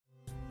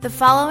The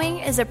following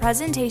is a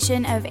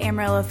presentation of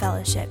Amarillo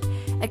Fellowship,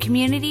 a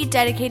community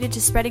dedicated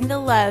to spreading the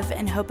love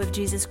and hope of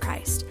Jesus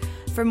Christ.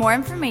 For more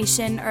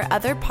information or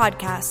other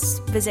podcasts,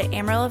 visit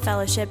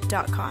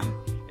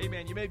amarillofellowship.com.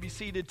 Amen. You may be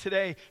seated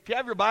today. If you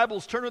have your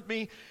Bibles, turn with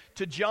me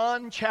to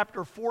John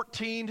chapter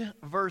 14,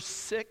 verse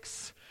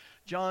 6.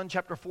 John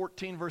chapter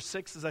 14, verse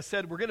 6. As I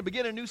said, we're going to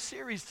begin a new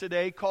series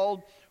today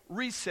called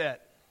Reset.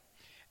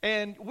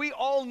 And we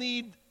all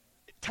need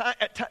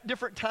at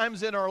different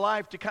times in our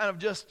life to kind of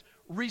just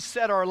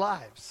reset our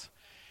lives.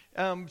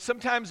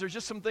 Sometimes there's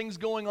just some things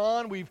going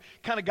on. We've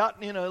kind of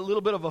gotten in a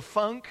little bit of a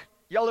funk.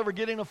 Y'all ever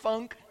get in a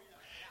funk?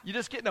 You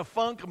just get in a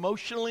funk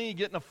emotionally, you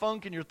get in a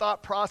funk in your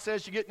thought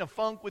process, you get in a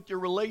funk with your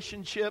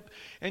relationship,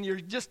 and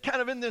you're just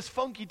kind of in this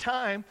funky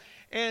time,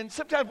 and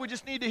sometimes we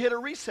just need to hit a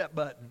reset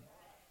button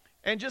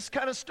and just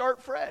kind of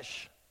start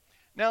fresh.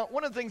 Now,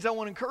 one of the things I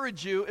want to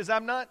encourage you is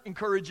I'm not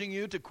encouraging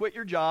you to quit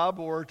your job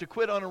or to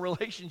quit on a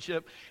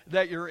relationship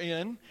that you're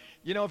in.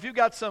 You know, if you've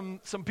got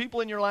some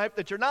people in your life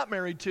that you're not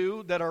married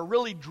to that are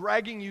really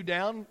dragging you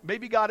down,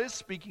 maybe God is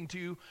speaking to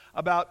you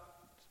about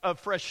a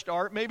fresh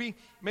start. Maybe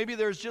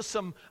there's just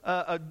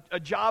a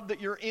job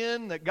that you're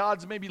in that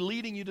God's maybe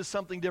leading you to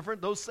something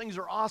different. Those things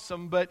are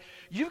awesome, but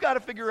you've got to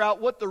figure out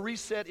what the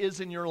reset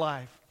is in your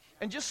life.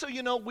 And just so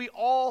you know, we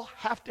all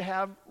have to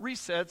have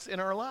resets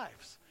in our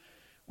lives.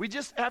 We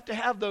just have to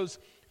have those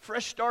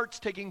fresh starts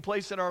taking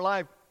place in our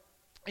life.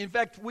 In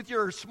fact, with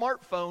your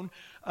smartphone,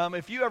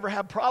 if you ever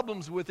have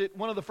problems with it,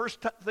 one of the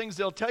first things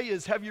they'll tell you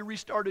is, have you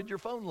restarted your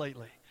phone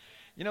lately?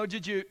 You know,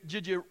 did you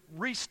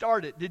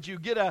restart it? Did you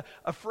get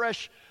a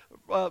fresh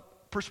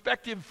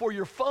perspective for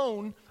your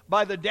phone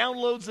by the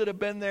downloads that have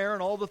been there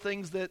and all the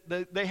things that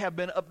they have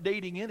been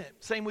updating in it?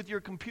 Same with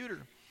your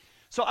computer.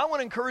 So I want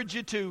to encourage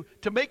you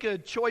to make a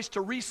choice to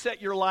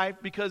reset your life,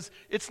 because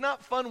it's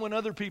not fun when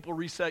other people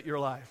reset your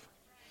life.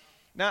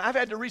 Now, I've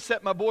had to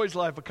reset my boys'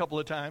 life a couple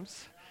of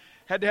times.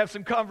 Had to have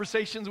some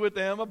conversations with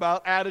them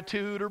about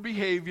attitude or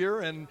behavior,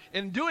 and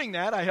in doing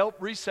that, I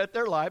helped reset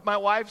their life. My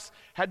wife's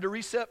had to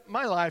reset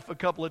my life a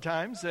couple of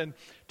times and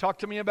talk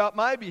to me about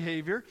my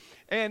behavior.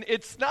 And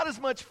it's not as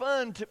much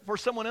fun for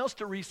someone else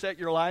to reset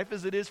your life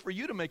as it is for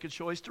you to make a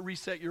choice to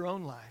reset your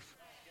own life.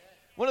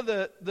 One of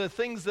the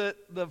things that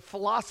the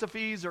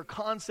philosophies or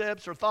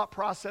concepts or thought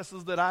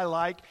processes that I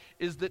like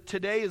is that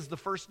today is the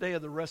first day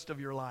of the rest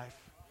of your life.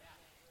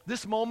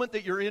 This moment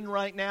that you're in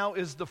right now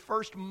is the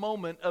first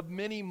moment of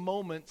many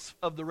moments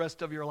of the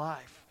rest of your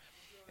life.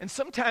 And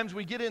sometimes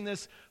we get in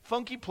this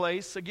funky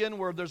place, again,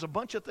 where there's a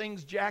bunch of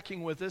things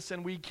jacking with us,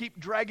 and we keep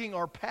dragging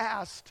our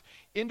past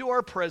into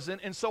our present,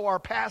 and so our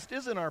past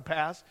isn't our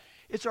past,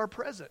 it's our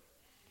present.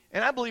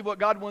 And I believe what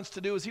God wants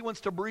to do is He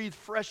wants to breathe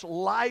fresh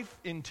life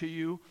into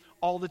you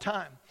all the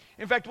time.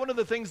 In fact, one of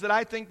the things that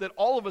I think that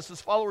all of us as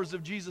followers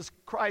of Jesus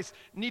Christ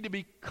need to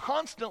be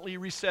constantly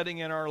resetting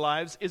in our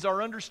lives is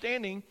our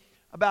understanding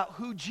about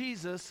who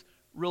Jesus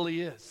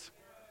really is.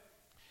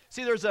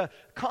 See, there's a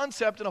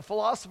concept and a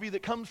philosophy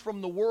that comes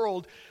from the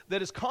world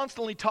that is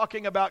constantly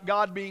talking about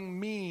God being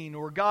mean,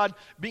 or God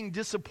being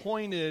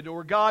disappointed,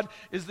 or God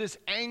is this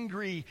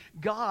angry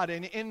God.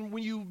 And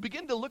when you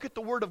begin to look at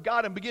the Word of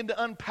God and begin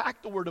to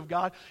unpack the Word of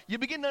God, you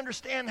begin to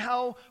understand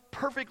how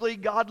perfectly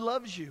God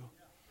loves you.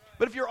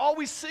 But if you're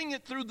always seeing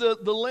it through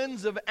the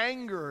lens of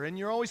anger, and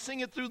you're always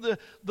seeing it through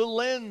the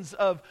lens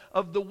of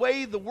the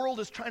way the world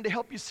is trying to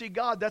help you see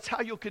God, that's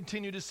how you'll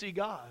continue to see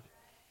God.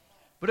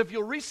 But if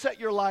you'll reset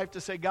your life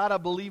to say, God, I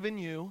believe in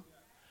you.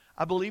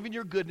 I believe in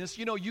your goodness.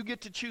 You know, you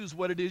get to choose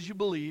what it is you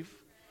believe.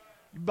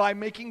 By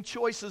making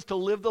choices to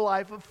live the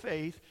life of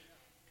faith,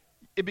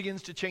 it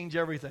begins to change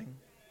everything.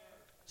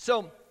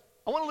 So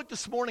I want to look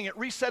this morning at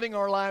resetting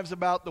our lives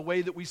about the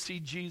way that we see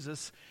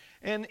Jesus.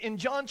 And in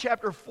John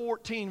chapter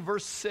 14,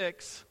 verse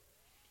 6,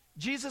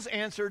 Jesus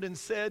answered and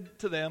said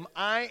to them,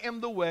 I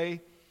am the way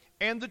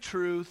and the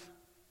truth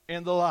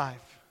and the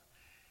life.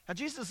 Now,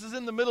 Jesus is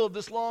in the middle of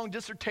this long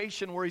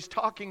dissertation where He's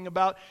talking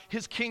about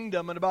His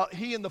kingdom and about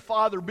He and the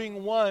Father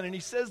being one. And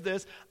He says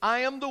this, I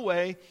am the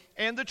way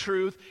and the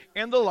truth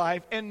and the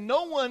life, and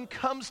no one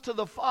comes to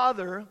the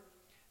Father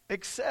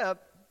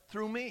except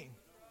through me.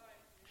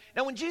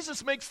 Now, when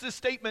Jesus makes this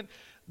statement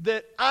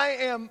that I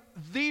am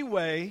the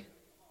way,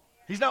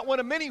 He's not one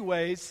of many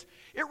ways,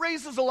 it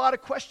raises a lot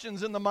of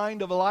questions in the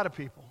mind of a lot of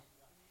people.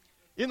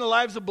 In the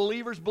lives of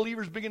believers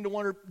begin to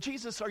wonder,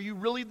 Jesus, are you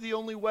really the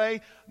only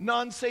way?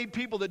 Non-saved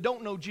people that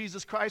don't know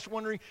Jesus Christ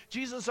wondering,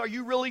 Jesus, are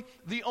you really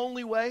the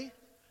only way?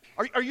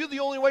 Are you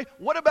the only way?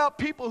 What about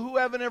people who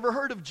haven't ever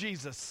heard of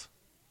Jesus?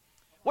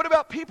 What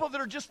about people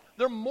that are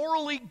they're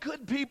morally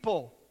good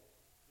people?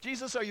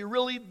 Jesus, are you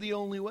really the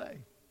only way?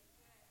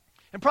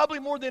 And probably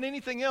more than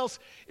anything else,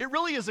 it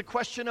really is a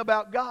question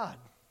about God.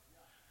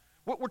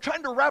 We're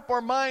trying to wrap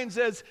our minds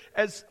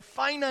as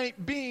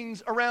finite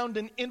beings around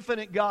an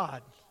infinite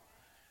God.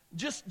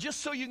 Just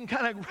so you can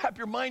kind of wrap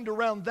your mind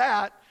around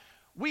that,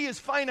 we as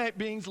finite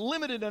beings,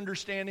 limited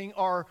understanding,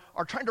 are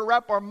trying to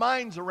wrap our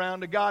minds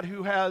around a God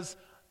who has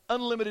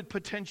unlimited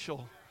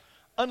potential,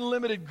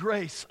 unlimited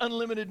grace,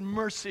 unlimited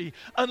mercy,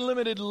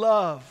 unlimited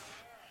love.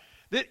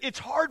 That it's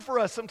hard for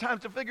us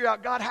sometimes to figure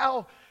out, God,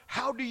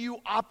 how do you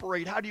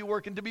operate? How do you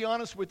work? And to be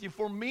honest with you,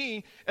 for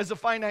me, as a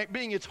finite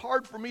being, it's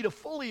hard for me to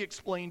fully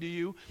explain to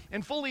you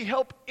and fully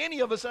help any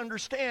of us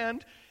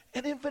understand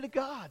an infinite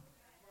God.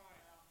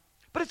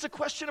 But it's a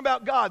question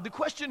about God. The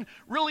question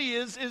really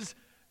is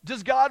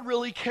does God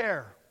really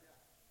care?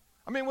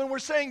 I mean, when we're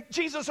saying,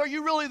 Jesus, are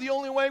you really the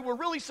only way? We're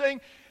really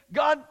saying,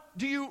 God,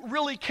 do you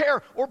really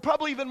care? Or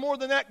probably even more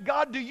than that,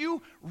 God, do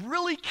you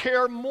really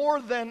care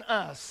more than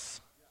us?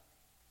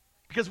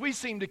 Because we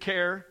seem to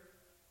care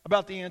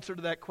about the answer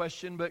to that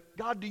question, but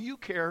God, do you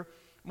care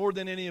more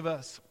than any of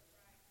us?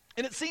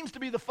 And it seems to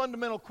be the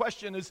fundamental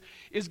question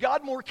is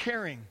God more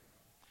caring?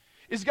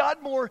 Is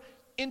God more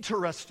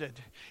interested?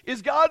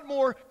 Is God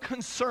more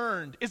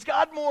concerned? Is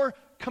God more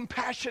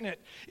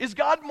compassionate? Is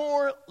God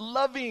more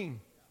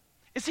loving?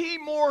 Is He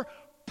more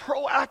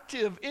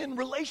proactive in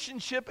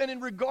relationship and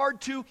in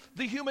regard to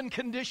the human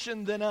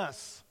condition than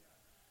us?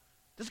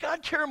 Does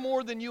God care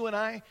more than you and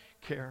I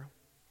care?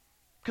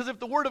 Because if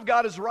the Word of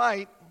God is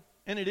right,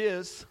 and it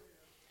is,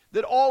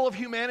 that all of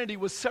humanity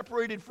was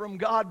separated from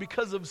God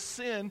because of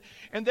sin,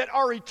 and that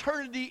our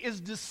eternity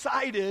is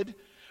decided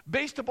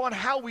based upon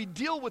how we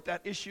deal with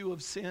that issue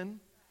of sin,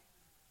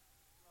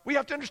 we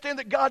have to understand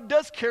that God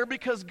does care,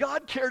 because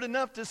God cared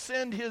enough to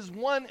send His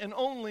one and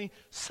only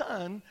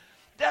Son,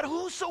 that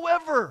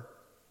whosoever,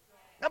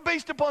 not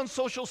based upon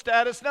social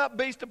status, not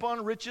based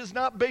upon riches,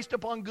 not based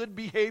upon good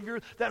behavior,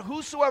 that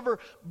whosoever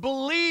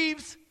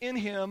believes in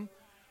Him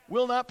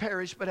will not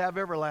perish but have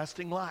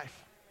everlasting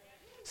life.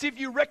 See, if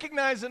you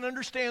recognize and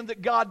understand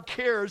that God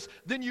cares,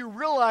 then you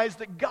realize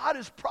that God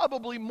is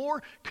probably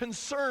more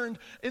concerned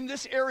in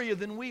this area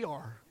than we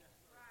are.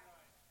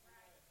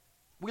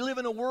 We live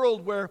in a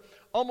world where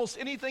almost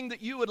anything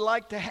that you would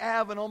like to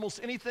have and almost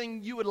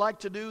anything you would like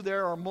to do,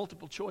 there are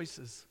multiple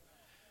choices.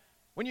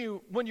 When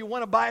you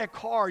want to buy a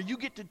car, you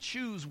get to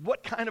choose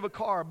what kind of a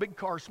car: big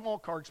car, small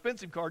car,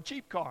 expensive car,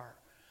 cheap car.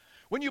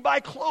 When you buy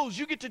clothes,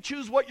 you get to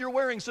choose what you're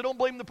wearing, so don't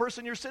blame the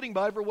person you're sitting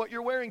by for what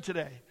you're wearing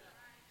today.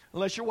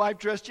 Unless your wife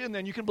dressed you, and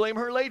then you can blame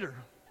her later.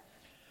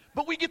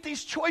 But we get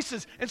these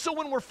choices. And so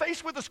when we're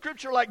faced with a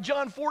scripture like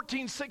John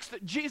 14:6,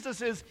 that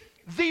Jesus is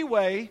the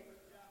way,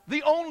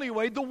 the only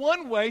way, the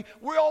one way,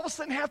 we all of a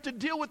sudden have to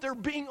deal with there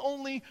being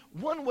only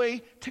one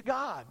way to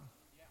God.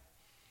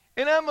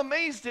 And I'm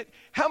amazed at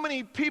how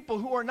many people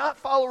who are not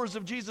followers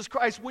of Jesus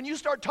Christ, when you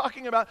start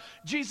talking about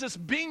Jesus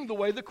being the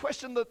way, the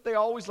question that they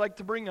always like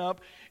to bring up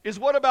is,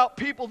 what about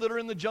people that are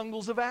in the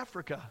jungles of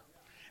Africa?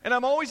 And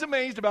I'm always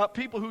amazed about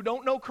people who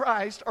don't know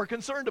Christ are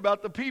concerned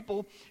about the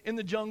people in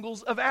the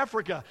jungles of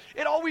Africa.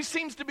 It always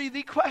seems to be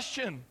the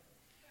question.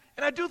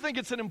 And I do think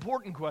it's an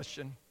important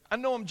question. I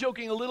know I'm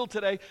joking a little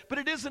today, but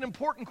it is an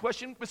important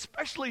question,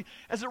 especially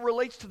as it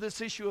relates to this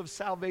issue of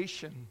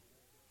salvation,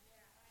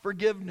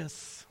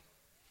 forgiveness,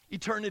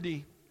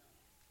 eternity.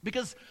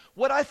 Because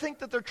what I think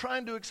that they're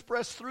trying to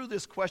express through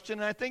this question,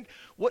 and I think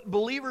what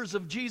believers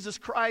of Jesus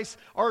Christ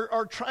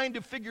are trying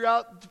to figure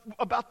out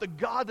about the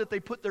God that they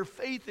put their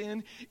faith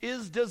in,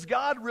 is, does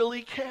God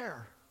really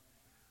care?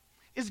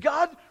 Is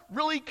God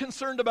really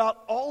concerned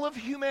about all of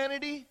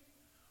humanity?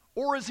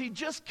 Or is He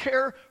just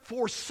care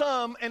for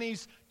some and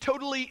He's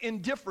totally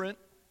indifferent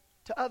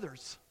to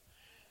others?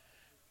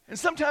 And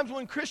sometimes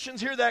when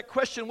Christians hear that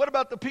question, what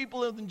about the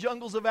people in the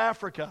jungles of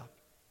Africa?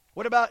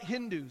 What about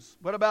Hindus?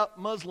 What about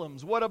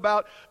Muslims? What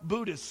about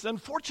Buddhists?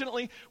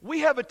 Unfortunately,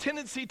 we have a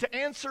tendency to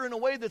answer in a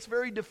way that's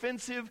very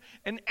defensive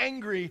and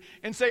angry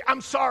and say,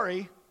 I'm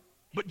sorry,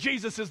 but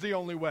Jesus is the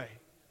only way.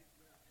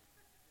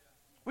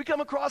 We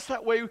come across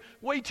that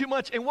way too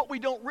much. And what we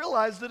don't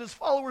realize, that as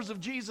followers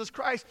of Jesus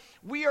Christ,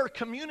 we are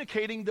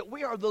communicating that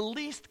we are the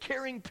least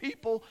caring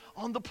people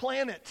on the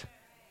planet.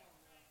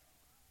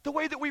 The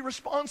way that we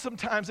respond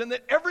sometimes, and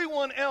that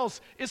everyone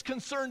else is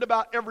concerned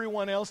about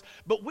everyone else,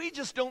 but we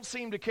just don't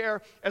seem to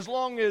care as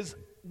long as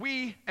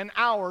we and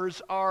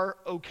ours are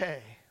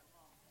okay.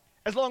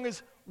 As long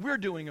as we're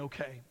doing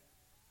okay.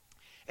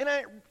 And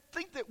I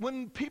think that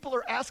when people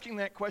are asking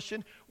that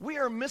question, we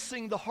are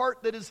missing the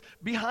heart that is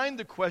behind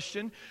the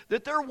question,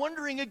 that they're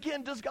wondering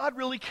again, does God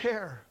really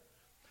care?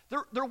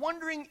 They're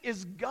wondering,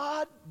 is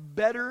God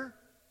better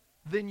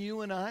than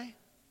you and I?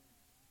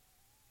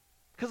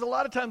 Because a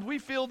lot of times we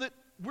feel that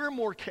we're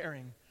more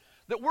caring,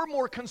 that we're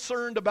more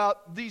concerned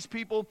about these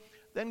people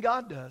than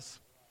God does.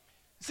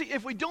 See,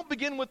 if we don't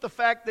begin with the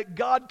fact that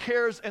God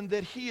cares and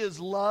that He is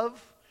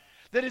love,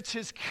 that it's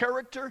His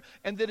character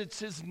and that it's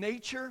His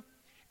nature,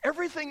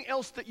 everything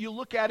else that you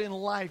look at in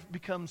life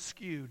becomes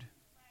skewed.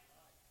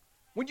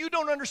 When you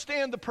don't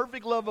understand the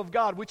perfect love of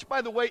God, which,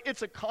 by the way,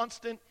 it's a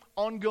constant,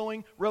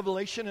 ongoing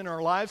revelation in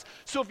our lives.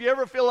 So if you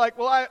ever feel like,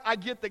 well, I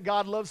get that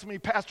God loves me,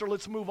 Pastor,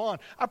 let's move on.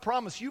 I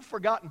promise you've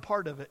forgotten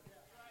part of it.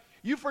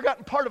 You've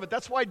forgotten part of it.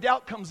 That's why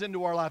doubt comes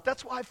into our life.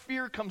 That's why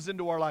fear comes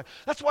into our life.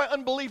 That's why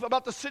unbelief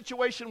about the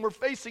situation we're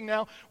facing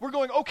now. We're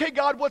going, okay,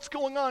 God, what's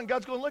going on?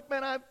 God's going, look,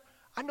 man,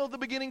 I know the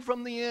beginning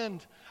from the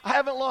end. I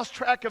haven't lost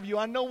track of you.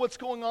 I know what's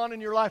going on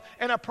in your life.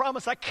 And I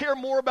promise I care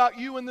more about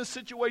you in this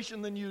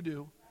situation than you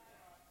do.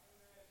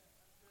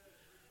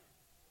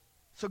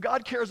 So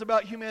God cares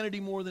about humanity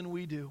more than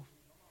we do.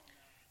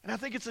 And I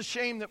think it's a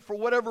shame that for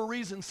whatever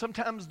reason,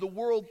 sometimes the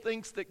world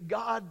thinks that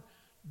God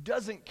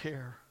doesn't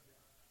care.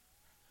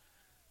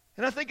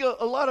 And I think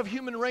a lot of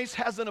human race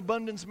has an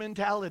abundance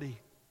mentality.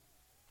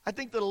 I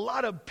think that a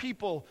lot of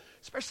people,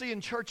 especially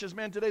in churches,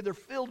 man, today they're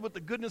filled with the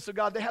goodness of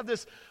God. They have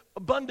this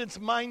abundance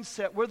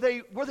mindset where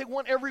they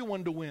want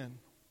everyone to win.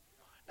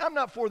 Now, I'm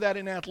not for that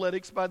in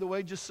athletics, by the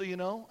way, just so you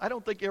know. I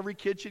don't think every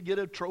kid should get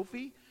a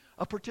trophy,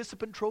 a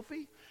participant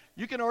trophy.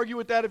 You can argue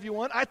with that if you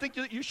want. I think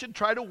that you should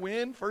try to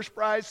win first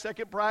prize,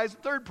 second prize,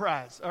 third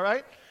prize, all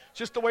right? It's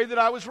just the way that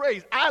I was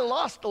raised. I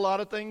lost a lot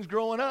of things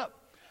growing up.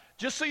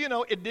 Just so you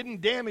know, it didn't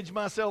damage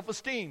my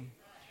self-esteem.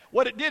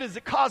 What it did is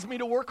it caused me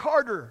to work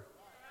harder.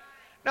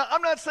 Now,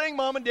 I'm not saying,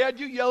 Mom and Dad,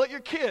 you yell at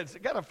your kids.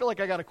 I feel like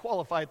I got to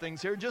qualify things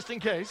here just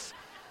in case.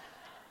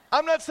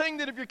 I'm not saying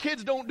that if your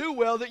kids don't do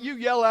well that you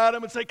yell at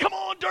them and say, come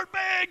on,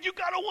 dirtbag, you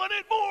got to want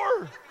it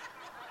more.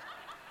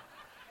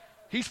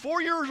 He's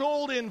 4 years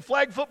old in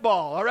flag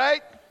football, all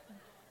right?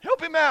 Help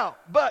him out.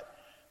 But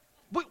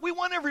we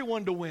want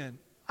everyone to win.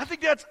 I think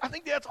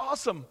that's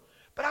awesome.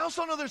 But I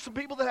also know there's some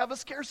people that have a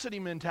scarcity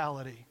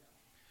mentality.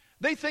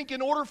 They think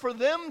in order for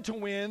them to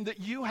win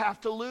that you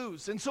have to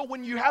lose. And so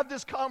when you have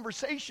this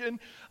conversation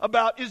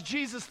about is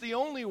Jesus the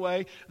only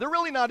way, they're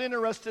really not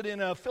interested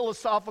in a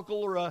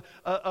philosophical or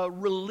a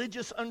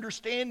religious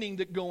understanding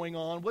that's going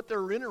on. What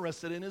they're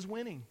interested in is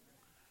winning.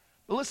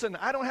 But listen,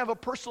 I don't have a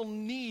personal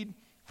need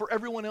for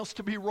everyone else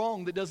to be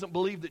wrong that doesn't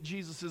believe that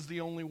Jesus is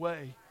the only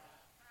way.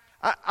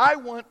 I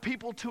want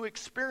people to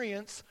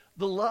experience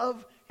the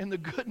love and the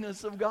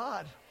goodness of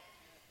God.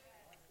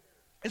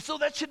 And so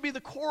that should be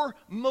the core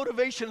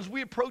motivation as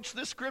we approach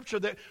this scripture,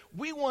 that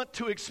we want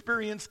to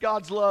experience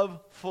God's love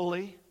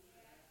fully,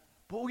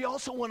 but we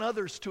also want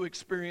others to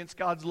experience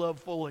God's love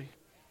fully.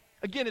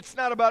 Again, it's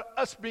not about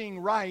us being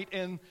right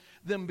and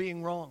them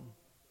being wrong.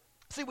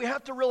 See, we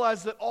have to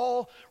realize that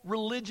all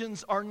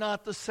religions are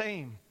not the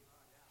same.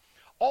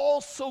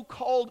 All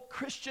so-called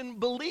Christian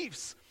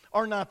beliefs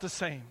are not the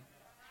same.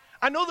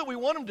 I know that we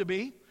want them to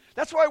be.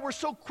 That's why we're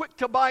so quick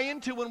to buy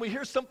into when we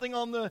hear something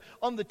on the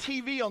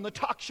TV, on the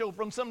talk show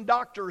from some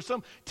doctor or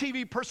some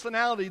TV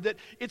personality that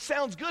it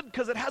sounds good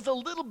because it has a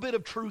little bit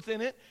of truth in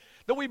it,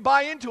 that we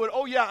buy into it.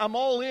 Oh yeah, I'm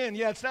all in.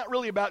 Yeah, it's not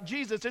really about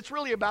Jesus. It's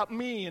really about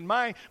me and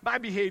my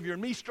behavior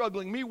and me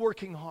struggling, me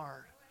working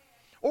hard.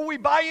 Or we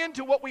buy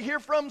into what we hear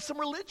from some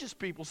religious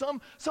people,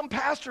 some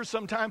pastors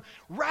sometime,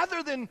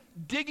 rather than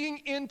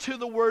digging into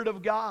the Word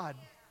of God.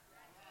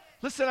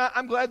 Listen,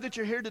 I'm glad that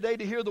you're here today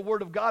to hear the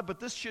Word of God, but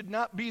this should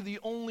not be the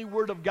only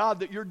Word of God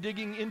that you're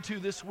digging into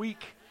this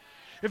week.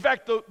 In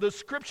fact, the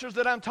scriptures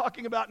that I'm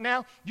talking about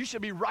now, you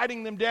should be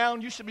writing them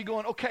down. You should be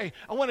going, okay,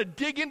 I want to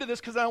dig into this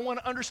because I want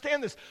to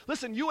understand this.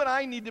 Listen, you and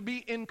I need to be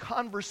in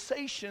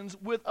conversations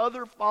with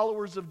other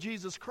followers of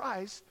Jesus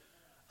Christ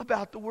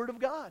about the Word of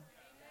God.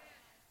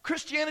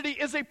 Christianity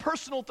is a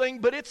personal thing,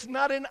 but it's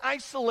not an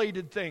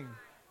isolated thing.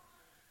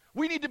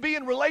 We need to be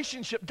in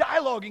relationship,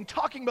 dialoguing,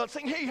 talking about,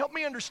 saying, hey, help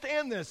me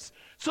understand this,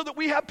 so that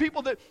we have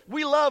people that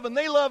we love and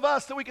they love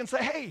us, that we can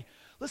say, hey,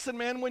 listen,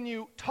 man, when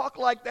you talk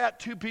like that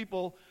to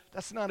people,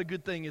 that's not a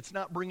good thing. It's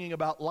not bringing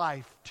about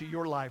life to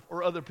your life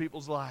or other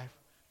people's life.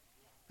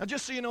 Now,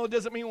 just so you know, it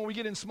doesn't mean when we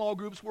get in small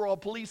groups, we're all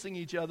policing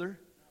each other.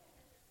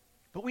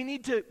 But we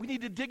need to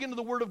dig into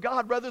the Word of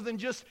God rather than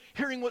just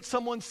hearing what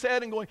someone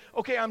said and going,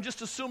 okay, I'm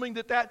just assuming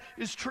that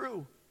is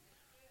true.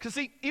 Because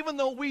see, even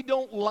though we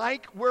don't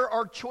like where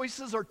our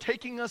choices are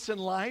taking us in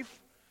life,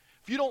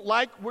 if you don't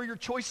like where your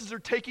choices are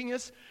taking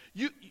us,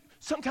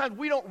 sometimes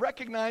we don't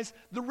recognize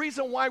the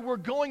reason why we're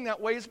going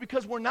that way is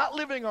because we're not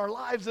living our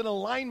lives in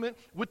alignment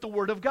with the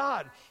Word of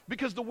God.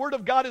 Because the Word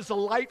of God is a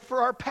light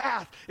for our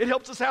path. It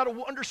helps us how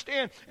to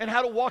understand and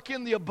how to walk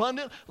in the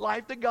abundant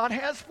life that God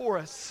has for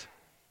us.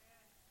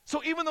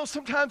 So even though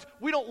sometimes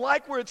we don't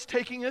like where it's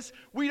taking us,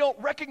 we don't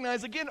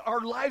recognize, again, our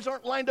lives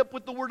aren't lined up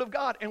with the Word of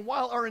God. And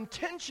while our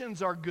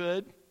intentions are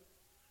good,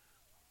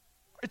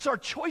 it's our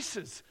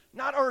choices,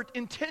 not our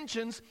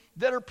intentions,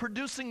 that are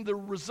producing the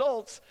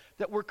results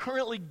that we're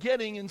currently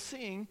getting and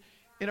seeing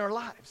in our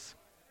lives.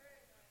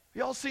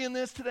 Y'all seeing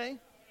this today?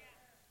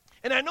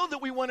 And I know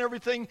that we want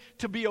everything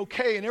to be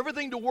okay and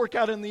everything to work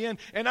out in the end.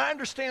 And I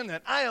understand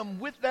that. I am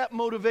with that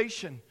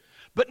motivation.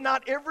 But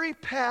not every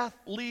path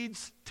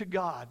leads to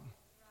God.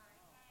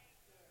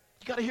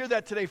 You got to hear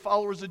that today,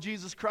 followers of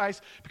Jesus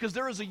Christ, because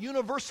there is a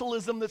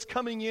universalism that's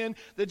coming in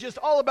that's just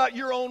all about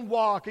your own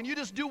walk, and you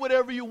just do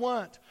whatever you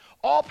want.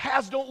 All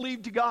paths don't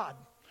lead to God.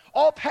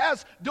 All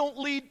paths don't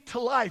lead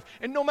to life.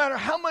 And no matter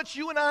how much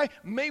you and I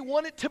may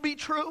want it to be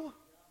true,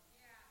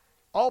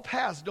 all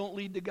paths don't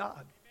lead to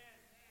God.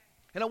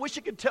 And I wish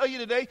I could tell you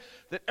today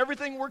that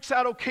everything works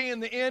out okay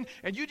in the end,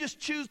 and you just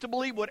choose to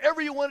believe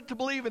whatever you want it to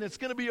believe, and it's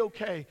going to be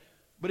okay.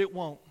 But it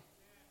won't.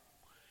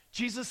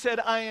 Jesus said,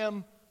 I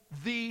am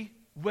the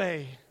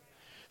way.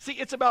 See,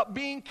 it's about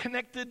being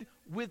connected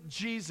with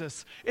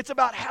Jesus. It's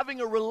about having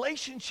a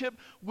relationship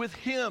with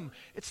Him.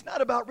 It's not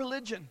about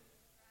religion.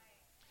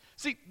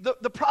 See,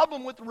 the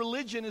problem with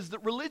religion is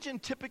that religion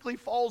typically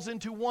falls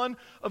into one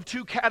of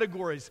two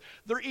categories.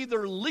 They're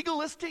either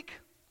legalistic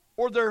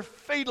or they're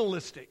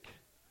fatalistic,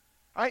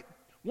 right?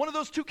 One of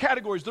those two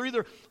categories. They're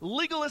either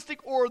legalistic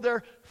or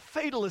they're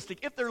fatalistic.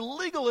 If they're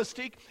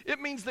legalistic,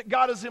 it means that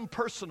God is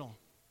impersonal.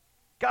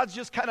 God's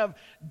just kind of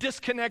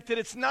disconnected.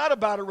 It's not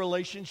about a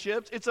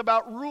relationship. It's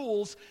about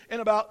rules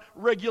and about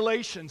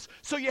regulations.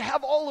 So you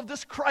have all of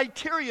this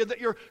criteria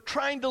that you're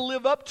trying to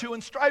live up to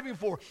and striving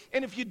for.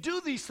 And if you do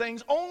these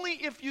things, only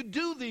if you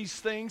do these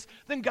things,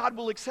 then God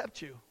will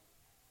accept you.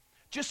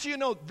 Just so you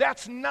know,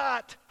 that's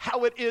not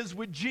how it is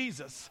with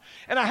Jesus.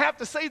 And I have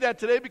to say that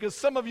today because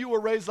some of you were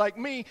raised like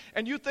me,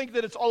 and you think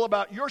that it's all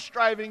about your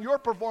striving, your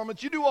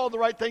performance, you do all the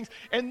right things,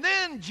 and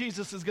then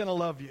Jesus is going to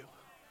love you.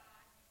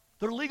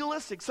 They're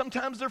legalistic.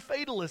 Sometimes they're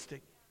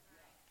fatalistic.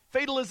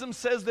 Fatalism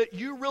says that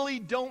you really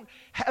don't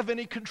have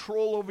any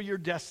control over your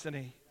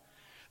destiny.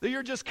 That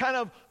you're just kind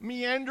of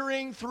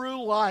meandering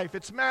through life.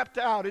 It's mapped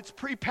out. It's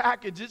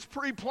prepackaged. It's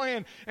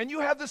pre-planned. And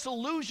you have this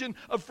illusion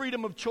of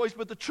freedom of choice.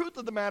 But the truth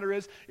of the matter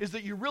is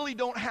that you really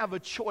don't have a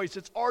choice.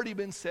 It's already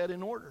been set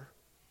in order.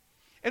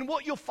 And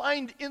what you'll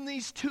find in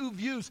these two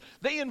views,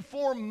 they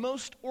inform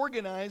most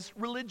organized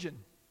religion.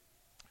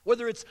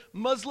 Whether it's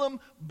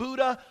Muslim,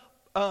 Buddha,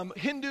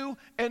 Hindu,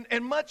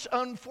 and much,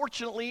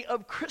 unfortunately,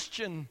 of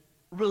Christian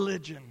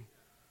religion.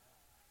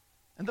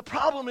 And the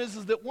problem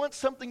is that once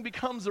something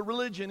becomes a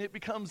religion, it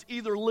becomes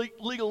either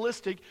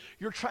legalistic,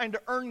 you're trying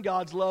to earn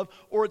God's love,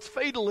 or it's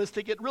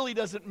fatalistic, it really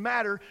doesn't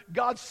matter.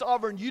 God's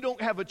sovereign, you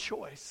don't have a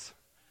choice.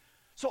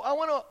 So I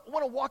want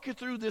to walk you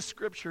through this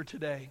scripture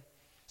today,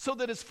 so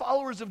that as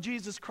followers of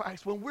Jesus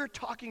Christ, when we're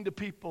talking to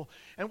people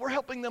and we're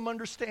helping them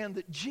understand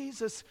that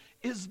Jesus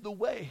is the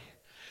way,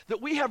 that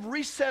we have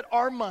reset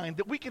our mind,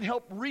 that we can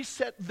help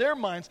reset their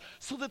minds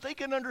so that they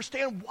can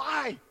understand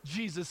why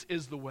Jesus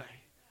is the way.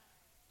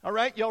 All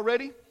right, y'all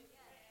ready?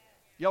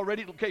 Y'all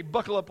ready? Okay,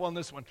 buckle up on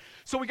this one.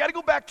 So we got to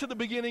go back to the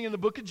beginning in the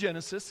book of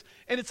Genesis,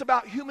 and it's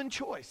about human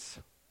choice.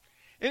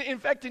 In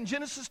fact, in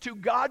Genesis 2,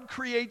 God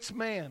creates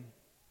man,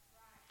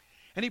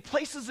 and he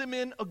places him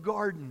in a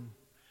garden.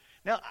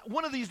 Now,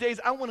 one of these days,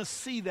 I want to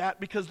see that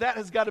because that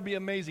has got to be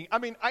amazing. I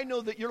mean, I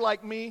know that you're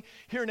like me.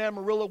 Here in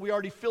Amarillo, we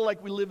already feel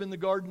like we live in the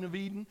Garden of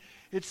Eden.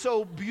 It's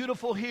so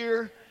beautiful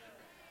here,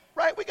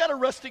 right? We got a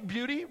rustic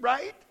beauty,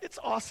 right? It's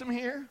awesome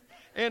here.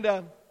 And,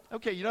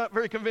 okay, you're not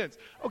very convinced.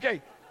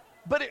 Okay,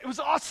 but it was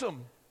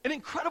awesome. An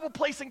incredible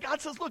place. And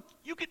God says, look,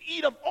 you can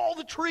eat of all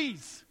the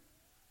trees.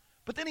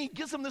 But then he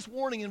gives them this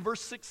warning in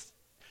verse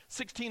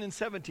 16 and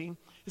 17.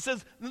 It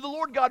says, the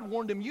Lord God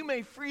warned him, you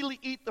may freely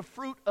eat the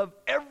fruit of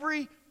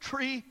every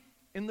tree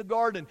in the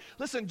garden.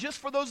 Listen, just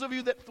for those of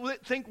you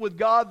that think with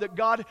God that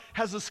God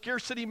has a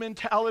scarcity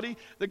mentality,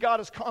 that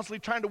God is constantly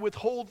trying to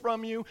withhold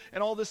from you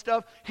and all this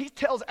stuff, he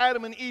tells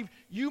Adam and Eve,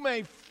 you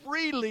may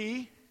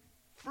freely,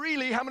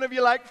 how many of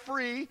you like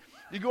free?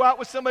 You go out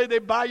with somebody, they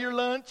buy your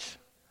lunch.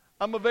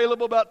 I'm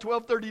available about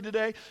 12:30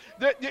 today.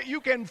 That you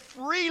can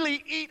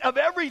freely eat of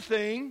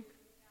everything,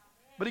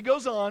 but he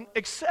goes on,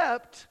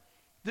 except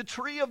the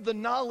tree of the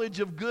knowledge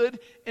of good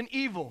and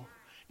evil.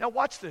 Now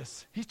watch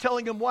this. He's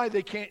telling them why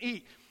they can't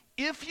eat.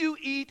 If you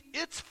eat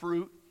its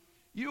fruit,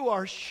 you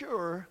are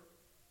sure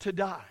to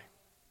die.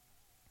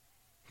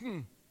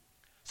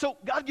 So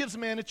God gives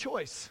man a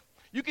choice.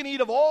 You can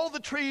eat of all the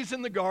trees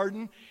in the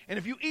garden, and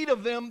if you eat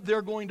of them,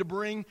 they're going to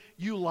bring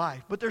you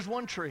life. But there's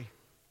one tree.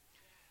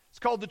 It's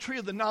called the tree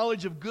of the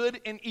knowledge of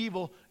good and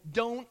evil.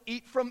 Don't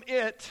eat from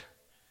it,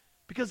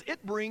 because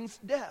it brings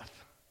death.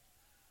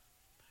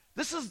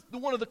 This is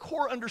one of the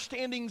core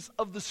understandings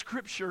of the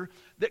scripture,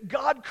 that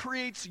God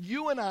creates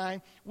you and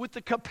I with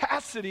the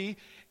capacity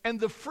and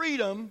the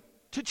freedom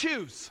to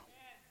choose.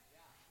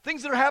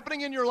 Things that are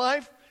happening in your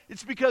life,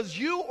 it's because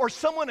you or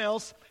someone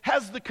else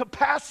has the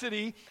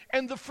capacity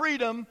and the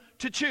freedom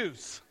to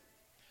choose.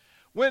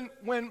 When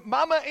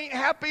mama ain't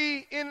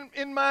happy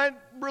in my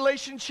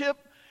relationship,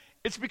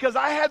 it's because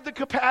I had the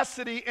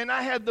capacity and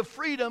I had the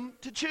freedom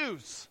to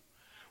choose.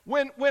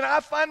 When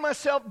I find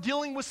myself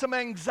dealing with some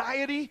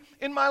anxiety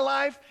in my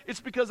life, it's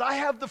because I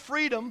have the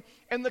freedom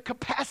and the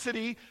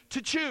capacity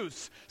to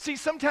choose. See,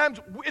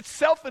 sometimes it's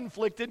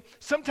self-inflicted,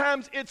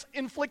 sometimes it's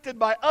inflicted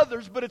by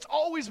others, but it's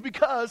always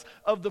because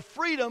of the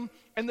freedom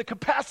and the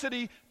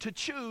capacity to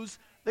choose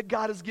that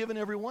God has given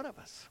every one of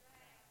us.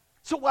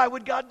 So why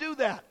would God do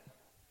that?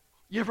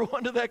 You ever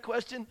wonder that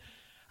question?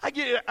 I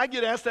get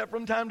asked that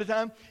from time to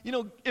time. You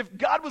know, if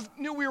God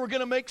knew we were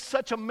going to make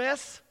such a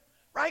mess,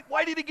 right?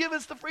 Why did he give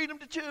us the freedom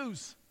to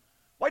choose?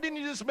 Why didn't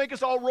he just make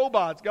us all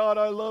robots? God,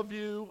 I love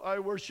you. I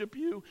worship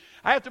you.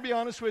 I have to be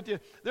honest with you.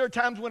 There are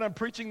times when I'm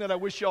preaching that I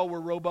wish y'all were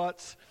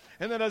robots.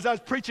 And then as I was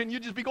preaching,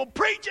 you'd just be going,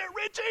 preach it,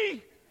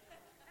 Richie.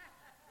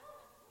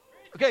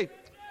 Okay,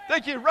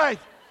 thank you, right.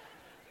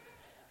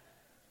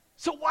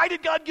 So why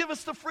did God give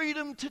us the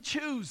freedom to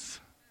choose?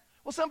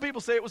 Well, some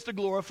people say it was to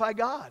glorify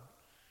God.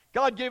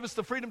 God gave us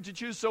the freedom to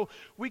choose so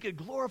we could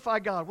glorify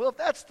God. Well, if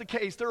that's the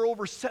case, there are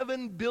over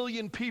 7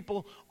 billion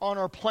people on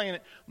our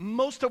planet,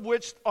 most of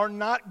which are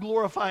not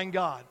glorifying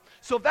God.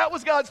 So if that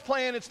was God's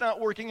plan, it's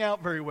not working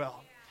out very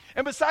well.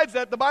 And besides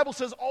that, the Bible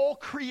says all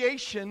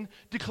creation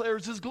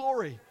declares His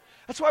glory.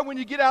 That's why when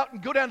you get out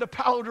and go down to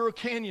Palo Duro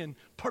Canyon,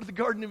 part of the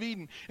Garden of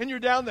Eden, and you're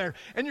down there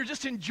and you're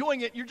just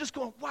enjoying it, you're just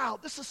going, wow,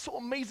 this is so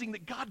amazing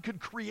that God could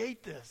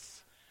create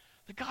this,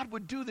 that God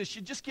would do this.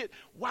 You just get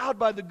wowed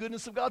by the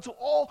goodness of God. So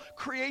all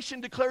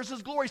creation declares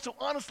His glory. So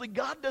honestly,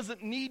 God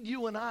doesn't need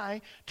you and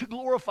I to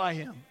glorify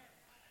Him.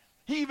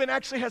 He even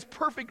actually has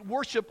perfect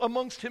worship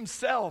amongst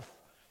Himself.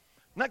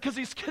 Not because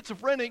He's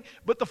schizophrenic,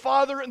 but the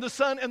Father and the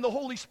Son and the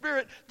Holy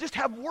Spirit just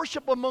have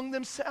worship among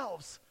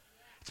themselves.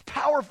 It's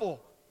powerful.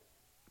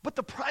 But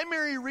the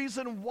primary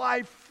reason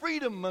why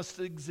freedom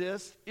must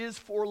exist is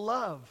for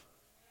love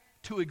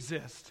to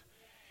exist.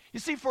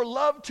 You see, for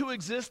love to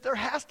exist, there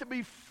has to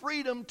be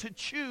freedom to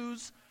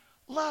choose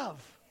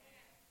love.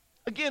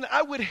 Again,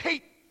 I would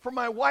hate for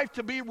my wife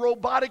to be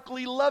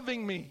robotically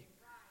loving me.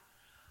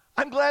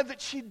 I'm glad that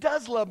she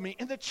does love me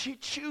and that she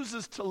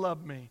chooses to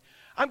love me.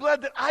 I'm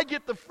glad that I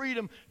get the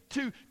freedom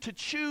to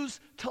choose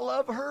to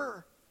love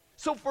her.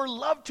 So for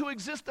love to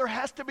exist, there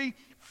has to be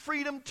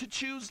freedom to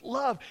choose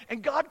love.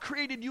 And God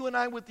created you and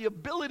I with the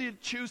ability to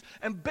choose.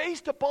 And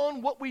based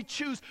upon what we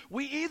choose,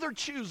 we either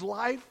choose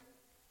life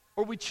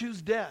or we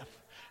choose death.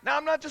 Now,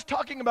 I'm not just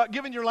talking about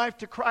giving your life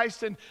to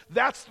Christ, and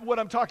that's what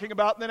I'm talking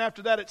about. And then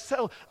after that, it's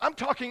settled. I'm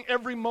talking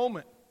every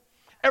moment,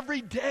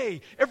 every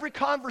day, every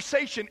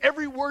conversation,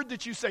 every word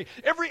that you say,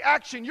 every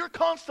action. You're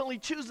constantly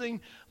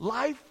choosing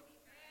life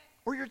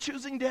or you're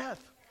choosing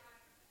death.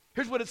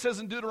 Here's what it says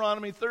in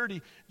Deuteronomy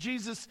 30.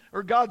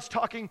 God's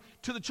talking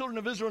to the children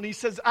of Israel, and He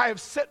says, I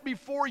have set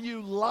before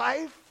you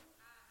life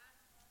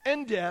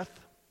and death,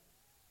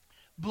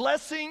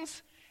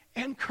 blessings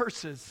and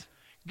curses.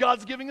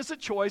 God's giving us a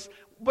choice,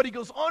 but He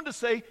goes on to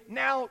say,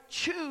 now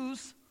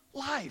choose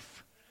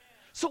life.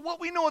 So what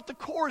we know at the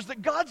core is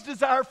that God's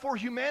desire for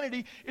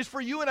humanity is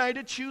for you and I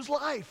to choose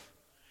life.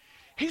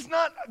 He's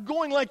not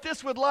going like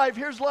this with life.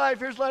 Here's life,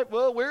 here's life.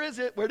 Well, where is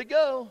it? Where'd it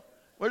go?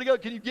 Where'd it go?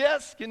 Can you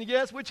guess? Can you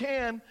guess which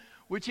hand?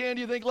 Which hand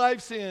do you think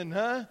life's in,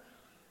 huh?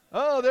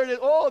 Oh, there it is.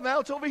 Oh, now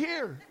it's over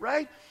here,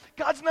 right?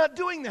 God's not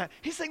doing that.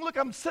 He's saying, look,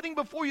 I'm setting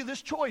before you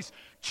this choice.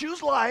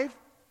 Choose life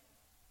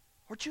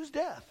or choose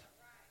death.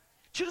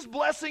 Choose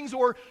blessings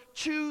or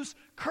choose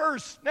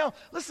curse. Now,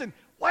 listen,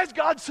 why is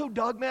God so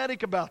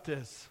dogmatic about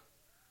this?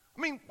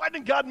 I mean, why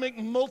didn't God make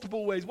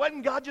multiple ways? Why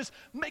didn't God just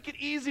make it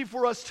easy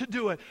for us to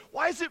do it?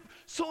 Why is it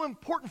so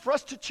important for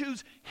us to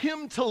choose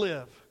Him to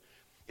live?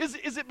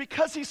 Is it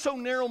because He's so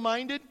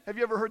narrow-minded? Have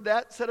you ever heard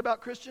that said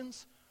about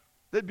Christians?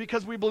 That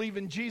because we believe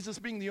in Jesus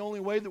being the only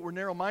way that we're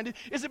narrow-minded?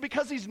 Is it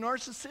because He's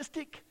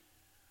narcissistic?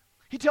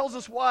 He tells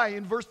us why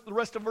in the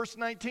rest of verse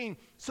 19.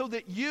 So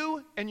that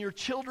you and your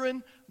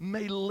children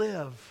may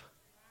live.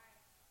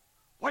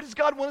 Why does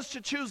God want us to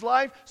choose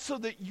life? So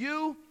that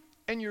you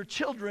and your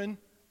children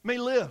may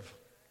live.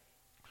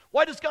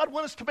 Why does God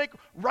want us to make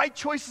right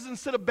choices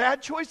instead of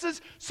bad choices?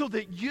 So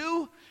that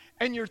you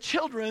and your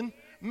children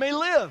may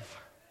live.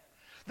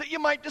 That you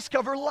might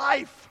discover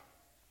life.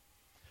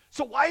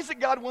 So why is it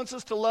God wants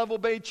us to love,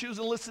 obey, choose,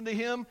 and listen to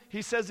Him?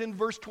 He says in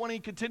verse 20,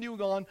 continuing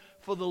on,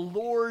 for the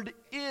Lord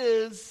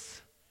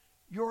is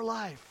your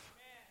life.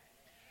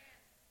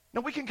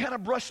 Now we can kind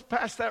of brush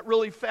past that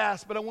really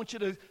fast, but I want you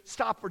to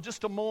stop for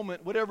just a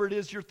moment, whatever it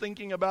is you're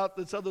thinking about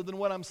that's other than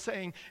what I'm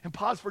saying, and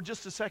pause for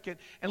just a second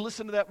and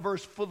listen to that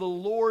verse. For the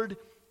Lord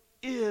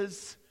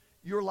is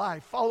your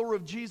life. Follower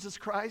of Jesus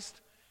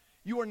Christ,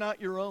 you are not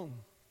your own.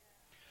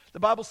 The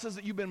Bible says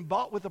that you've been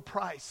bought with a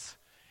price.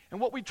 And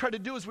what we try to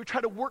do is we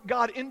try to work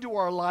God into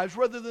our lives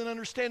rather than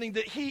understanding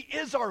that He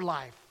is our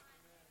life.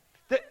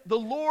 That the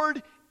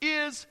Lord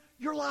is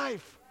your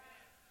life.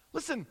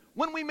 Listen,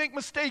 when we make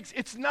mistakes,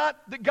 it's not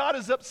that God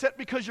is upset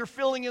because you're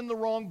filling in the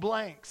wrong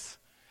blanks.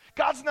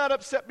 God's not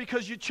upset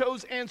because you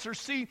chose answer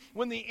C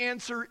when the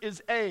answer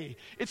is A.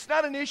 It's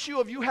not an issue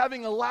of you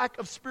having a lack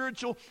of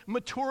spiritual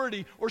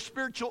maturity or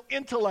spiritual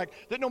intellect,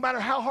 that no matter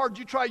how hard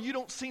you try, you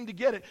don't seem to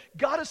get it.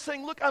 God is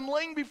saying, look, I'm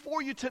laying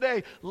before you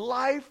today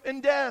life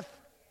and death.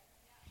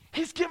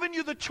 He's given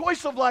you the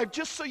choice of life,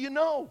 just so you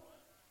know.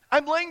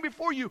 I'm laying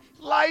before you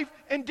life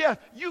and death.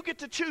 You get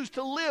to choose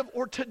to live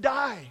or to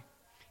die.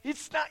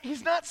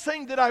 He's not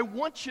saying that I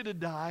want you to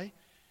die.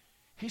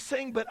 He's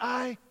saying, but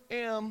I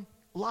am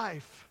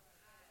life.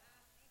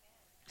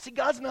 See,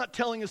 God's not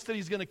telling us that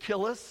He's going to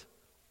kill us.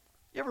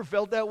 You ever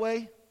felt that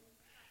way?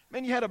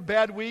 Man, you had a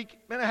bad week.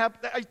 Man,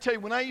 I tell you,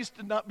 when I used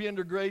to not be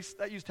under grace,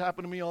 that used to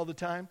happen to me all the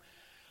time.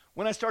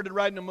 When I started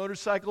riding a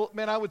motorcycle,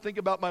 man, I would think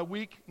about my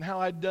week and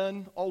how I'd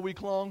done all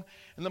week long.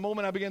 And the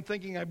moment I've been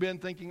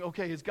thinking,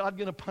 okay, is God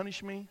going to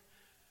punish me?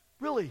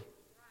 Really?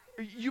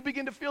 You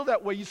begin to feel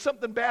that way.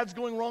 Something bad's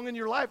going wrong in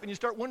your life, and you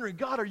start wondering,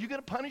 God, are you going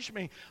to punish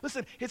me?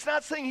 Listen, it's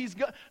not saying He's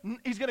going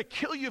to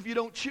kill you if you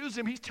don't choose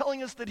Him. He's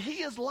telling us that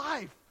He is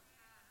life.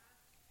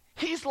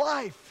 He's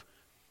life.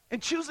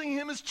 And choosing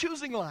Him is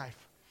choosing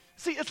life.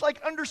 See, it's like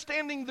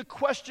understanding the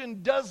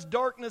question, does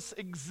darkness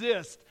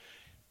exist?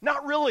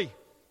 Not really.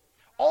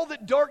 All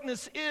that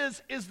darkness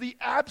is the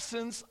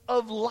absence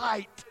of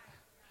light.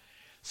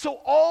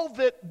 So all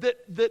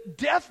that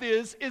death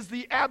is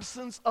the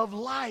absence of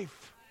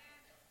life.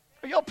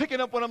 Are y'all picking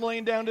up what I'm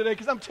laying down today?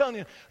 Because I'm telling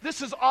you,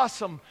 this is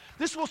awesome.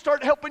 This will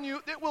start helping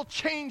you. It will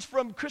change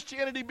from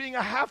Christianity being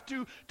a have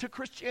to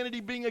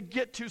Christianity being a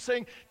get to,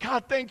 saying,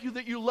 God, thank you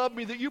that you love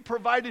me, that you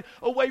provided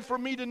a way for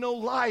me to know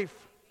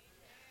life.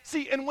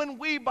 See, and when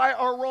we, by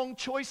our wrong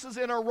choices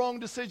and our wrong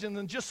decisions,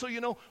 and just so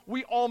you know,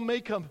 we all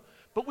make them,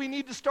 but we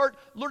need to start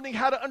learning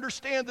how to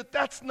understand that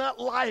that's not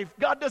life.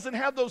 God doesn't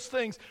have those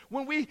things.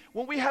 When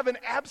we have an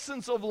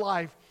absence of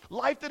life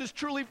that is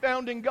truly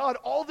found in God,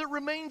 all that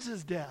remains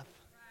is death.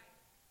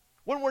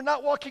 When we're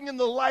not walking in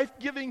the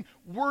life-giving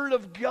Word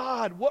of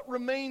God, what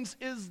remains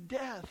is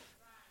death.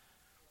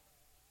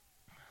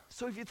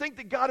 So if you think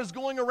that God is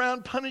going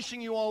around punishing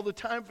you all the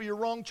time for your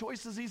wrong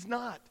choices, He's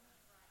not.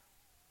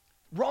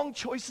 Wrong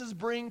choices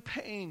bring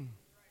pain.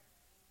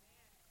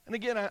 And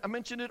again, I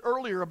mentioned it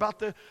earlier about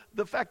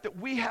the fact that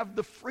we have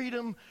the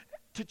freedom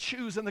to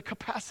choose and the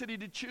capacity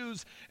to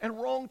choose,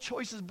 and wrong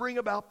choices bring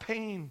about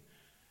pain.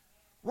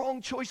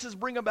 Wrong choices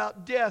bring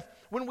about death.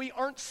 When we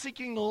aren't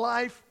seeking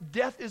life,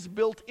 death is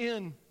built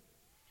in.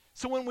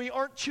 So when we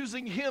aren't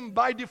choosing Him,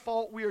 by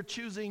default, we are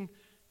choosing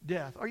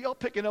death. Are y'all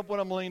picking up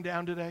what I'm laying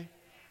down today?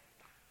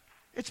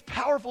 It's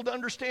powerful to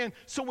understand.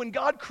 So when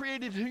God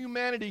created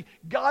humanity,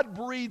 God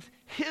breathed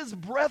His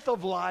breath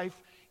of life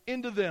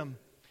into them.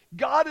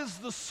 God is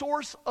the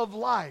source of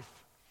life.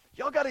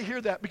 Y'all got to hear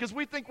that, because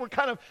we think we're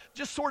kind of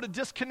just sort of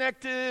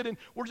disconnected and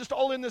we're just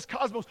all in this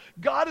cosmos.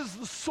 God is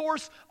the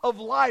source of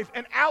life,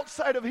 and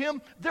outside of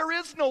Him, there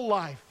is no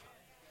life.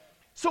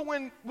 So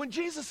when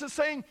Jesus is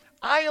saying,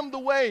 I am the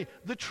way,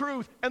 the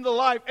truth, and the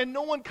life, and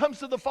no one comes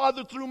to the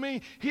Father through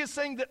me, He is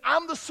saying that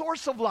I'm the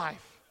source of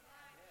life.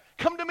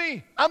 Come to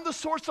me. I'm the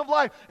source of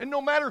life. And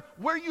no matter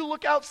where you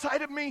look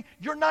outside of me,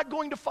 you're not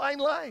going to find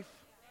life.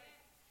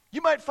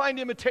 You might find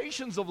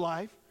imitations of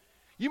life.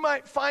 You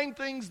might find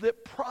things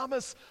that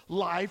promise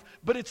life,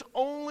 but it's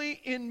only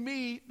in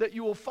me that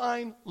you will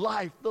find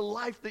life. The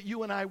life that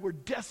you and I were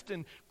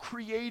destined,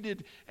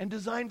 created, and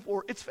designed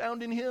for. It's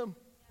found in Him.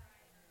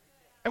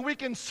 And we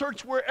can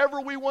search wherever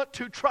we want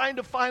to, trying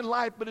to find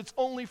life, but it's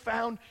only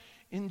found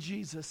in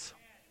Jesus.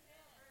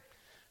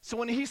 So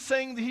when He's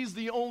saying that He's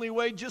the only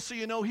way, just so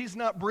you know, He's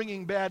not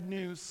bringing bad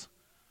news.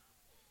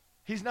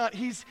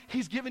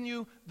 He's giving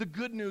you the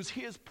good news.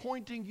 He is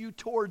pointing you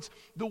towards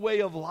the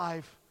way of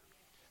life.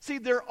 See,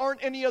 there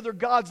aren't any other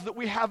gods that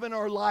we have in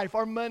our life.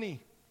 Our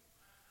money,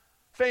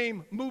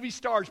 fame, movie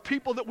stars,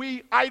 people that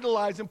we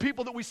idolize, and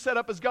people that we set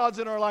up as gods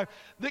in our life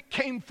that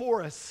came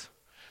for us,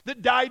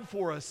 that died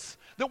for us,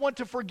 that want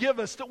to forgive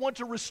us, that want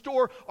to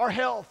restore our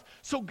health.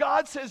 So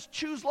God says,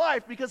 choose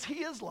life, because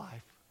He is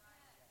life.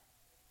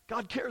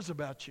 God cares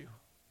about you.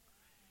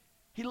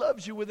 He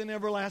loves you with an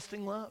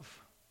everlasting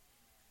love.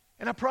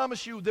 And I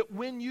promise you that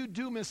when you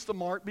do miss the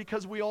mark,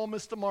 because we all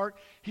miss the mark,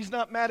 He's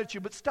not mad at you.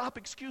 But stop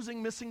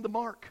excusing missing the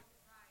mark.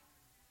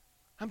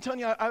 I'm telling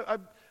you,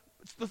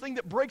 it's the thing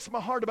that breaks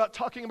my heart about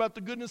talking about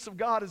the goodness of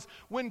God is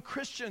when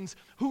Christians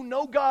who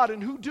know God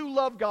and who do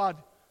love God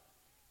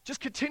just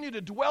continue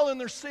to dwell in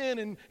their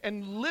sin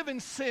and live in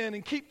sin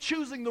and keep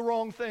choosing the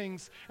wrong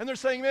things. And they're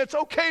saying, man, it's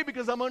okay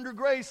because I'm under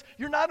grace.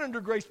 You're not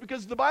under grace,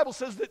 because the Bible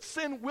says that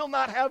sin will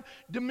not have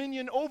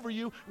dominion over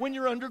you when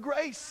you're under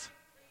grace.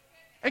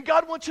 And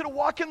God wants you to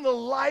walk in the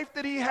life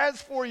that He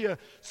has for you.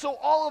 So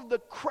all of the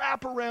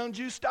crap around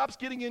you stops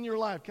getting in your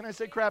life. Can I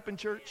say crap in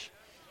church?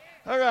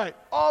 All right.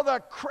 All the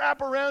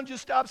crap around you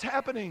stops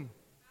happening.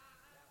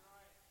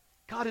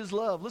 God is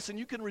love. Listen,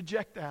 you can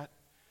reject that.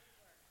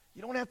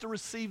 You don't have to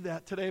receive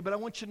that today, but I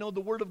want you to know the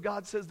Word of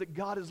God says that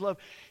God is love.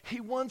 He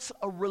wants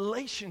a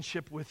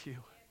relationship with you.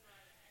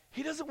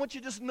 He doesn't want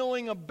you just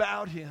knowing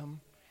about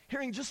Him,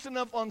 hearing just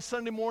enough on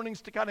Sunday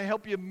mornings to kind of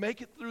help you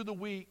make it through the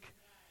week.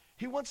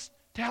 He wants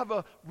to have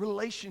a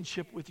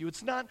relationship with you.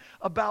 It's not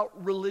about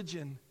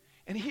religion.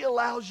 And He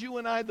allows you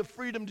and I the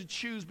freedom to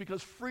choose,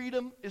 because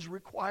freedom is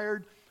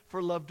required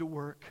for love to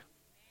work.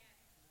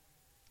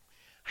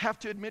 I have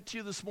to admit to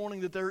you this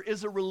morning that there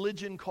is a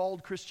religion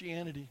called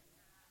Christianity.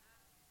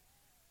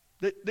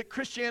 That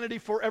Christianity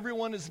for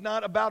everyone is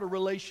not about a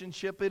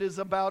relationship. It is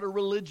about a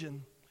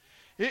religion.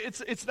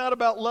 It's not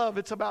about love.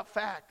 It's about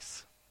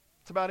facts.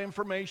 It's about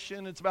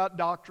information. It's about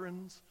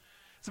doctrines.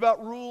 It's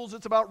about rules.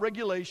 It's about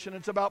regulation.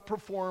 It's about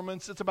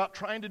performance. It's about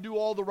trying to do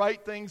all the right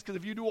things, because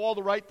if you do all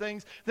the right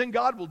things, then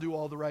God will do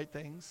all the right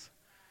things.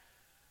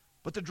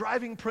 But the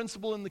driving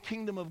principle in the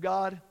kingdom of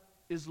God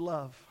is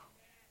love.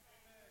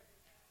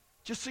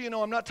 Just so you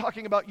know, I'm not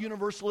talking about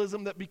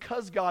universalism, that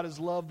because God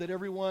is love, that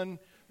everyone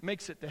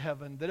makes it to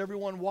heaven, that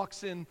everyone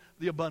walks in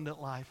the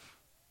abundant life.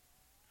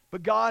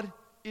 But God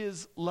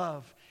is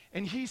love.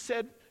 And He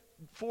said,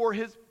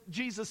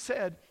 Jesus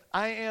said,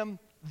 I am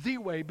the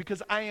way,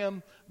 because I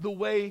am the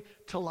way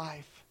to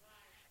life.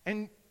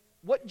 And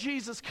what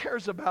Jesus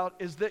cares about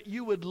is that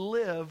you would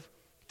live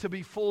to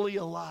be fully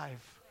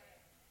alive.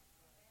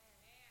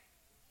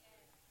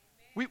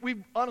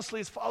 We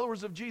honestly, as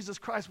followers of Jesus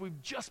Christ, we've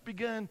just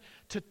begun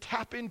to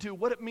tap into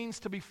what it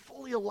means to be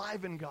fully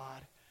alive in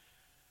God.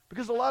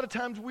 Because a lot of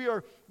times we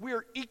are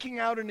eking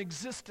out an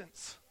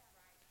existence.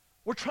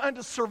 We're trying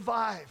to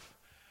survive.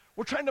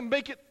 We're trying to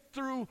make it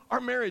through our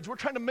marriage. We're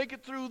trying to make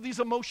it through these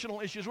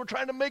emotional issues. We're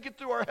trying to make it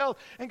through our health.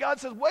 And God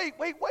says, wait,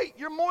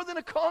 you're more than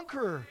a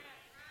conqueror.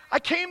 I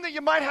came that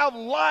you might have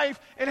life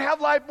and have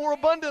life more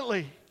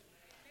abundantly.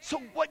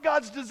 So what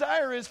God's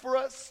desire is for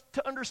us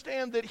to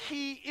understand that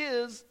He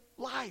is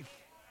life.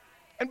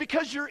 And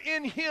because you're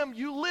in Him,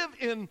 you live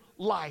in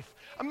life.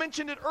 I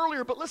mentioned it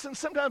earlier, but listen,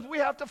 sometimes we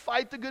have to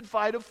fight the good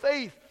fight of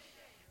faith.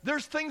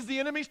 There's things the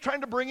enemy's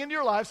trying to bring into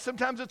your life.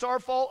 Sometimes it's our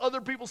fault,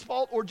 other people's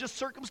fault, or just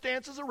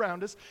circumstances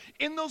around us.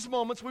 In those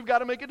moments, we've got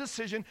to make a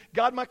decision.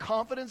 God, my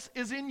confidence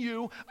is in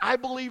you. I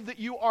believe that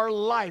you are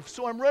life.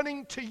 So I'm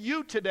running to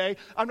you today.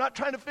 I'm not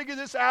trying to figure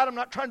this out. I'm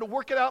not trying to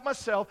work it out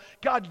myself.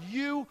 God,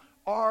 you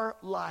are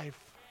life.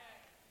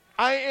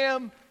 I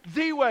am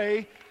the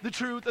way, the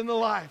truth, and the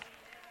life.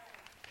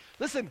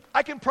 Listen,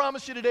 I can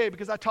promise you today,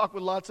 because I talk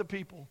with lots of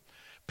people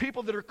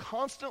that are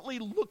constantly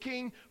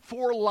looking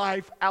for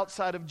life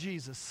outside of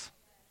Jesus.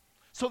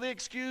 So they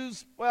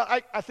excuse, well,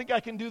 I think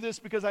I can do this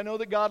because I know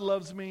that God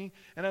loves me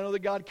and I know that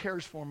God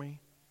cares for me.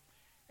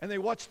 And they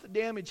watch the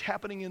damage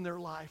happening in their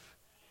life.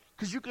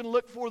 Because you can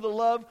look for the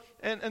love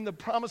and the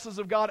promises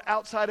of God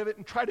outside of it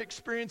and try to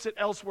experience it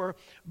elsewhere,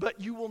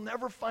 but you will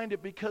never find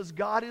it, because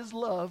God is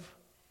love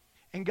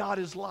and God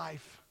is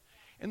life.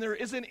 And there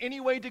isn't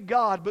any way to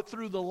God but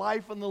through the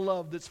life and the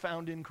love that's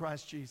found in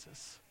Christ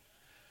Jesus.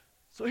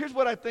 So here's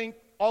what I think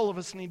all of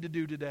us need to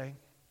do today.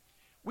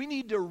 We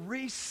need to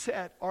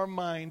reset our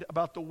mind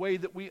about the way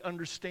that we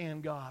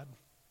understand God.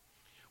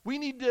 We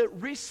need to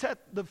reset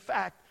the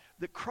fact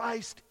that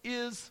Christ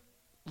is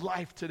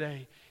life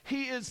today.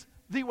 He is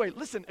the way.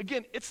 Listen,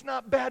 again, it's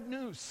not bad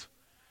news.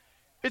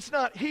 It's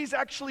not. He's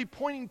actually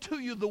pointing to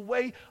you the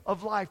way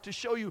of life to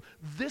show you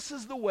this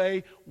is the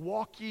way,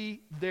 walk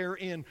ye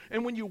therein.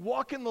 And when you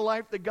walk in the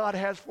life that God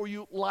has for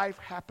you, life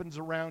happens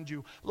around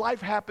you.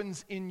 Life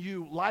happens in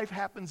you. Life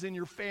happens in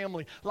your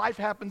family. Life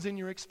happens in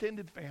your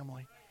extended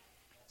family.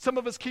 Some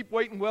of us keep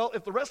waiting, well,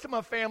 if the rest of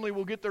my family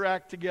will get their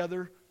act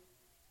together,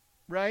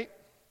 right?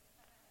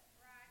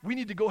 We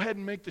need to go ahead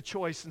and make the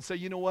choice and say,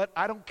 you know what?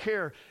 I don't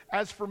care.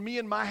 As for me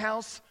and my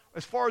house,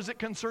 as far as it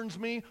concerns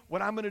me,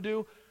 what I'm going to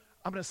do,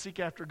 I'm going to seek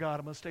after God.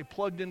 I'm going to stay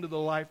plugged into the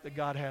life that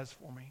God has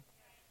for me.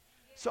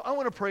 So I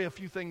want to pray a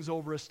few things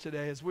over us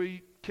today as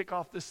we kick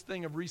off this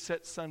thing of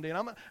Reset Sunday.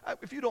 And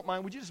if you don't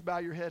mind, would you just bow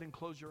your head and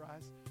close your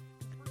eyes?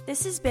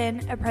 This has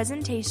been a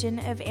presentation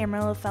of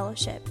Amarillo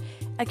Fellowship,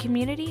 a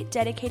community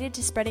dedicated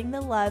to spreading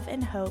the love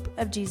and hope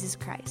of Jesus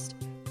Christ.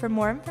 For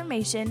more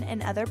information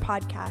and other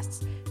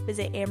podcasts,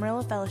 visit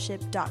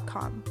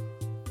amarillofellowship.com.